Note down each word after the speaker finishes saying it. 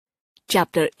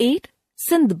Chapter 8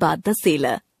 Sindbad the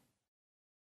Sailor.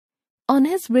 On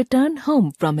his return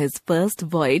home from his first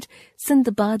voyage,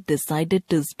 Sindbad decided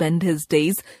to spend his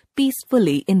days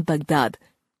peacefully in Baghdad.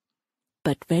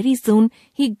 But very soon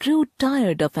he grew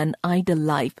tired of an idle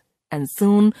life and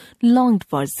soon longed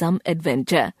for some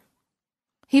adventure.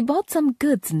 He bought some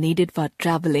goods needed for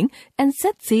traveling and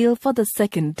set sail for the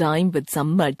second time with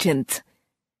some merchants.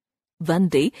 One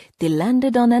day they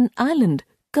landed on an island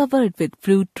covered with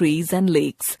fruit trees and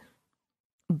lakes.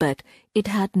 But it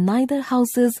had neither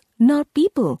houses nor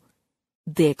people.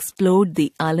 They explored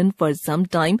the island for some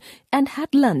time and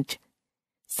had lunch.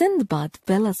 Sindbad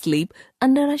fell asleep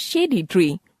under a shady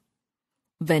tree.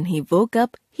 When he woke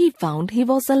up, he found he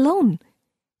was alone.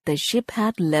 The ship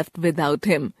had left without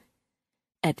him.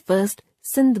 At first,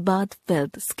 Sindbad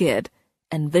felt scared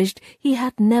and wished he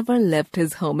had never left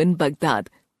his home in Baghdad.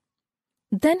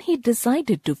 Then he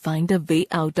decided to find a way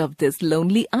out of this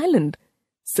lonely island.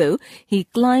 So he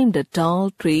climbed a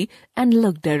tall tree and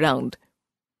looked around.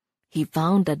 He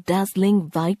found a dazzling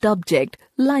white object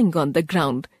lying on the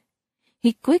ground.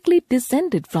 He quickly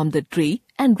descended from the tree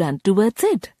and ran towards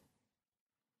it.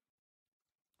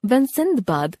 When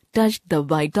Sindbad touched the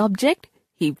white object,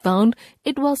 he found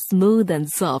it was smooth and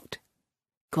soft.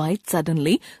 Quite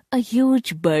suddenly, a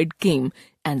huge bird came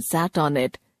and sat on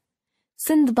it.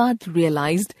 Sindbad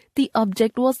realized the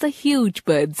object was the huge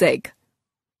bird's egg.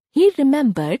 He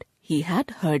remembered he had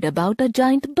heard about a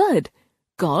giant bird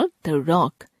called the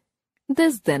roc.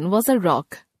 This then was a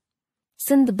roc.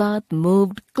 Sindbad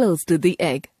moved close to the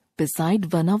egg,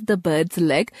 beside one of the bird's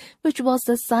legs, which was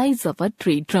the size of a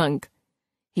tree trunk.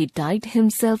 He tied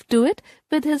himself to it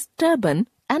with his turban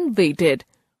and waited.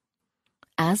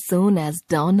 As soon as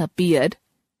dawn appeared,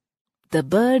 the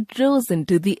bird rose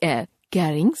into the air,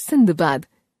 carrying Sindbad.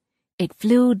 It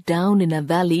flew down in a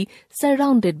valley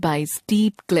surrounded by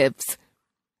steep cliffs.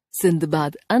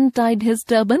 Sindbad untied his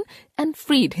turban and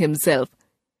freed himself.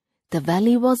 The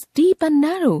valley was deep and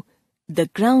narrow. The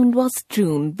ground was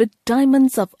strewn with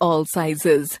diamonds of all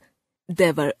sizes.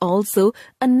 There were also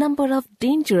a number of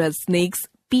dangerous snakes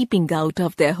peeping out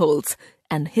of their holes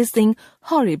and hissing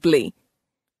horribly.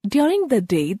 During the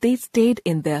day they stayed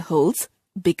in their holes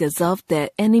because of their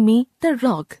enemy, the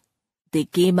roc. They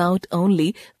came out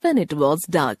only when it was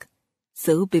dark.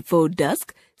 So before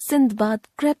dusk, Sindbad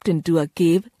crept into a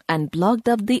cave and blocked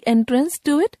up the entrance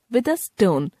to it with a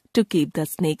stone to keep the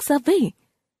snakes away.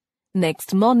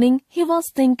 Next morning, he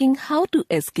was thinking how to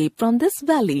escape from this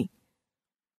valley,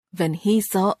 when he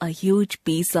saw a huge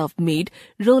piece of meat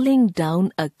rolling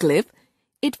down a cliff.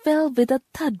 It fell with a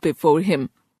thud before him.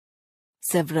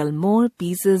 Several more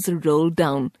pieces rolled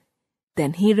down.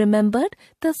 Then he remembered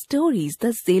the stories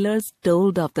the sailors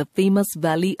told of the famous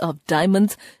Valley of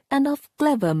Diamonds and of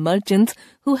clever merchants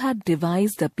who had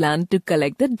devised a plan to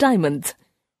collect the diamonds.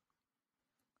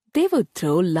 They would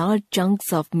throw large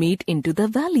chunks of meat into the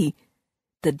valley.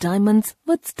 The diamonds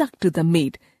would stuck to the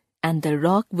meat, and the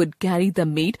roc would carry the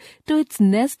meat to its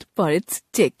nest for its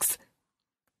chicks.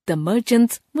 The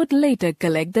merchants would later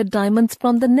collect the diamonds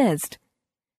from the nest.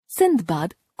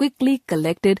 Sindbad quickly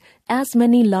collected as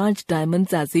many large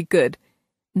diamonds as he could.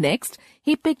 Next,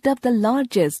 he picked up the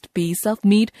largest piece of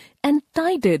meat and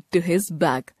tied it to his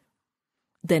back.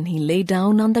 Then he lay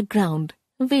down on the ground,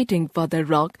 waiting for the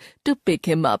roc to pick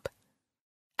him up.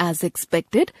 As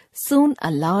expected, soon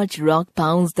a large roc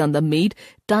pounced on the meat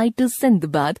tied to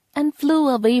Sindbad and flew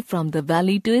away from the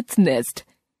valley to its nest.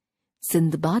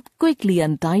 Sindbad quickly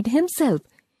untied himself.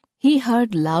 He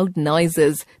heard loud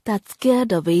noises that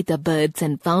scared away the birds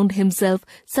and found himself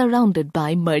surrounded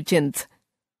by merchants.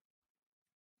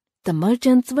 The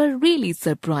merchants were really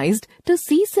surprised to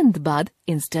see Sindbad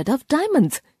instead of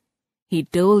diamonds. He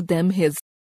told them his